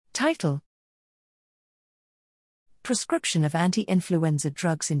Title: Prescription of Anti-Influenza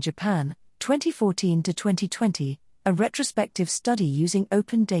Drugs in Japan, 2014 to 2020, a retrospective study using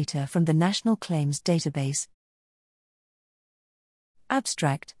open data from the National Claims Database.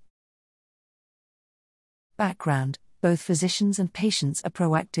 Abstract. Background: both physicians and patients are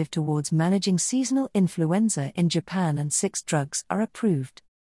proactive towards managing seasonal influenza in Japan and 6 drugs are approved.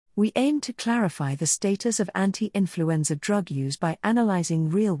 We aim to clarify the status of anti-influenza drug use by analyzing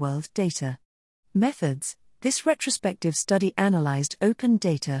real-world data. Methods: this retrospective study analyzed open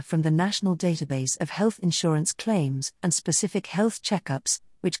data from the National Database of Health Insurance Claims and Specific Health Checkups,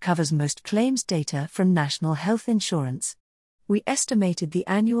 which covers most claims data from national health insurance. We estimated the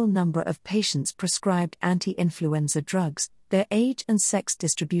annual number of patients prescribed anti-influenza drugs, their age and sex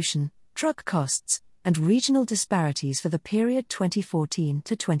distribution, drug costs, and regional disparities for the period 2014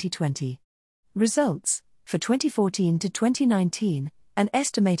 to 2020. Results: for 2014 to 2019, an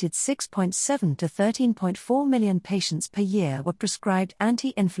estimated 6.7 to 13.4 million patients per year were prescribed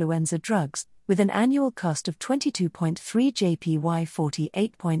anti-influenza drugs, with an annual cost of 22.3 JPY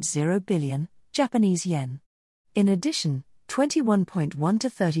 48.0 billion, Japanese yen. In addition, 21.1 to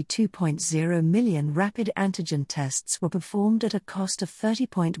 32.0 million rapid antigen tests were performed at a cost of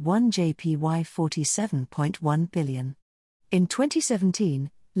 30.1 JPY 47.1 billion. In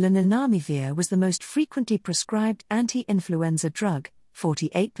 2017, lenacapavir was the most frequently prescribed anti-influenza drug,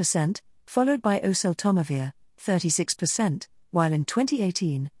 48%, followed by oseltamivir, 36%, while in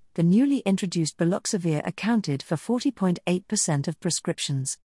 2018, the newly introduced baloxavir accounted for 40.8% of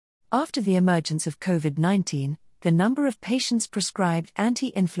prescriptions. After the emergence of COVID-19, the number of patients prescribed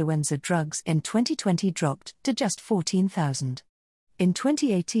anti-influenza drugs in 2020 dropped to just 14,000. In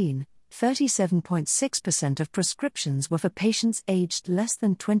 2018, 37.6% of prescriptions were for patients aged less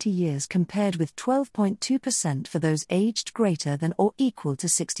than 20 years compared with 12.2% for those aged greater than or equal to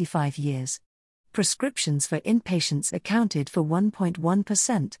 65 years. Prescriptions for inpatients accounted for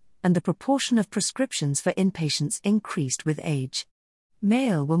 1.1%, and the proportion of prescriptions for inpatients increased with age.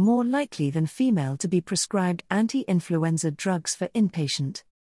 Male were more likely than female to be prescribed anti-influenza drugs for inpatient.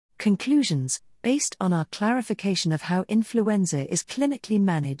 Conclusions: based on our clarification of how influenza is clinically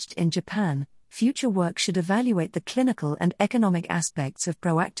managed in Japan, future work should evaluate the clinical and economic aspects of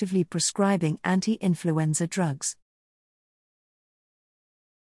proactively prescribing anti-influenza drugs.